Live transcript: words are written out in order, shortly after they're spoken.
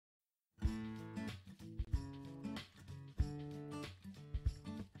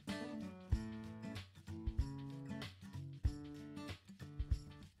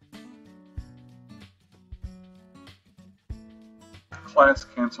Class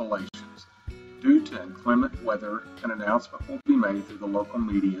cancellations. Due to inclement weather, an announcement will be made through the local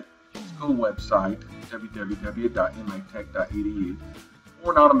media, school website, www.matech.edu,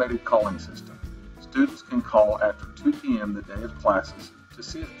 or an automated calling system. Students can call after 2 p.m. the day of classes to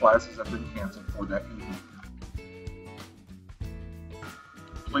see if classes have been canceled for that evening.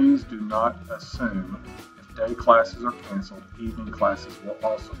 Please do not assume if day classes are canceled, evening classes will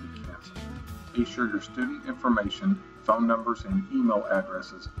also be canceled. Be sure your student information, phone numbers, and email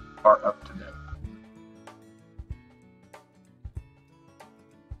addresses are up to date.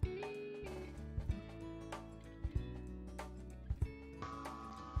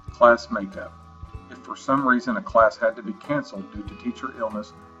 Class makeup. If for some reason a class had to be canceled due to teacher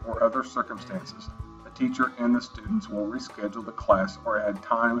illness or other circumstances, the teacher and the students will reschedule the class or add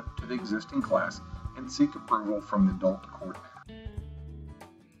time to the existing class and seek approval from the adult coordinator.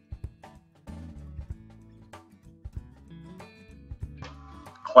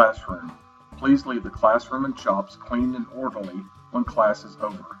 Classroom. Please leave the classroom and shops clean and orderly when class is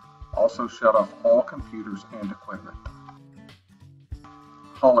over. Also shut off all computers and equipment.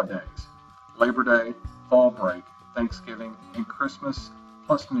 Holidays. Labor Day, Fall Break, Thanksgiving, and Christmas,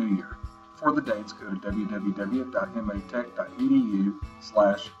 plus New Year. For the dates, go to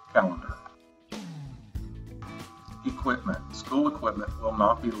www.matech.edu/calendar. Equipment. School equipment will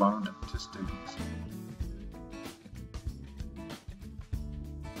not be loaned to students.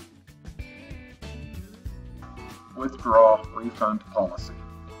 Withdraw refund policy.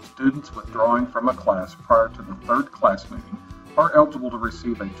 Students withdrawing from a class prior to the third class meeting are eligible to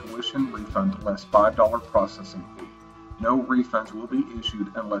receive a tuition refund less $5 processing fee. No refunds will be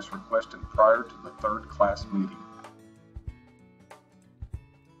issued unless requested prior to the third class meeting.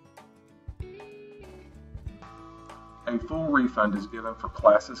 A full refund is given for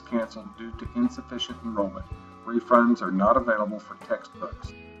classes canceled due to insufficient enrollment. Refunds are not available for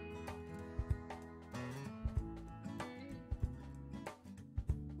textbooks.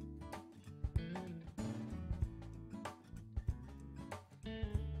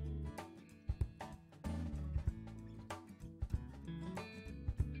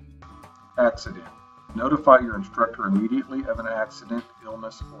 Accident. Notify your instructor immediately of an accident,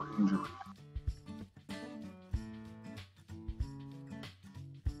 illness, or injury.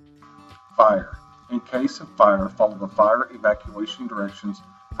 Fire. In case of fire, follow the fire evacuation directions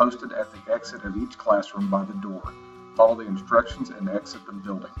posted at the exit of each classroom by the door. Follow the instructions and exit the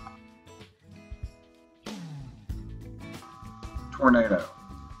building. Tornado.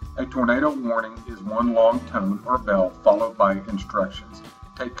 A tornado warning is one long tone or bell followed by instructions.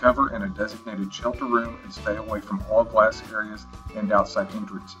 Take cover in a designated shelter room and stay away from all glass areas and outside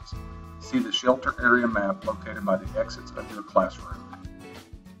entrances. See the shelter area map located by the exits of your classroom.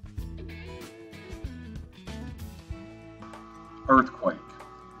 Earthquake.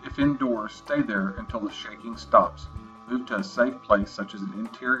 If indoors, stay there until the shaking stops. Move to a safe place such as an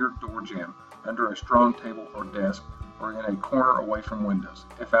interior door jamb, under a strong table or desk, or in a corner away from windows.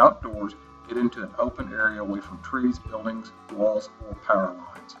 If outdoors, get into an open area away from trees, buildings, walls, or power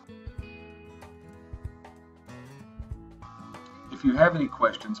lines. If you have any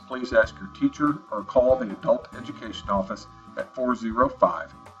questions, please ask your teacher or call the Adult Education Office at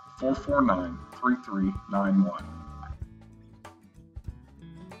 405-449-3391.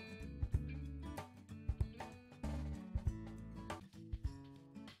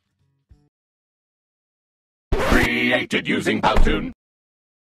 Created using Powtoon.